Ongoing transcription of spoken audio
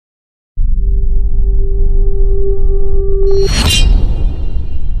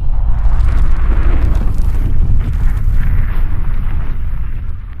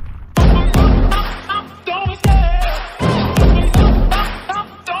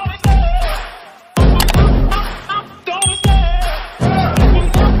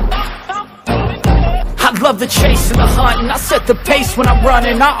the chase and the hunt, and I set the pace when I'm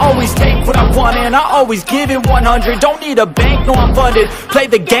running. I always take what I want and I always give it 100. Don't need a bank, no I'm funded. Play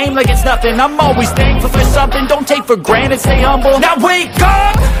the game like it's nothing. I'm always thankful for something. Don't take for granted, stay humble. Now wake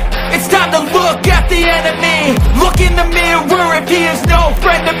up, it's time to look at the enemy. Look in the mirror if he is no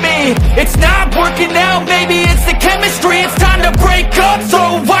friend to me. It's not working out, maybe it's the chemistry. It's time to break up so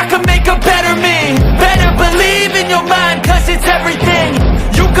I can make a better me. Better believe in your mind, cause it's everything.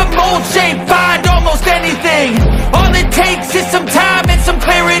 You can mold, shape, find almost anything. All it takes is some time and some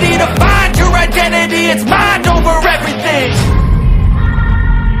clarity to find your identity. It's mind over everything.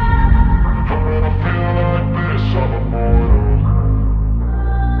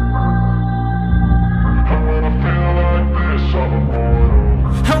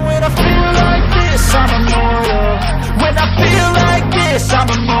 And when I feel like this, I'm immortal. When I feel like this, I'm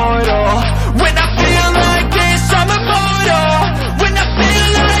immortal. When I feel like this, I'm immortal. When I feel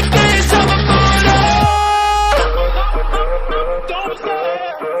like this, I'm immortal. Don't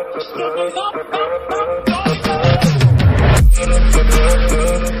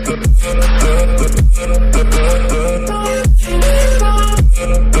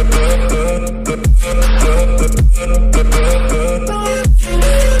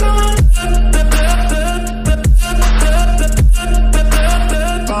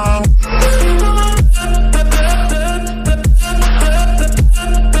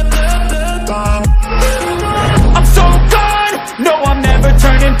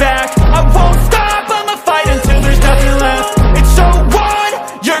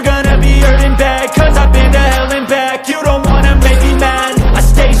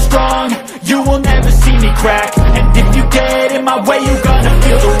crack. And if you get in my way, you gonna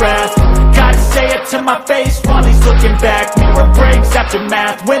feel the wrath. Gotta say it to my face while he's looking back. Mirror breaks after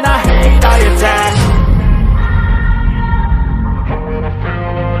math. When I hate, I attack.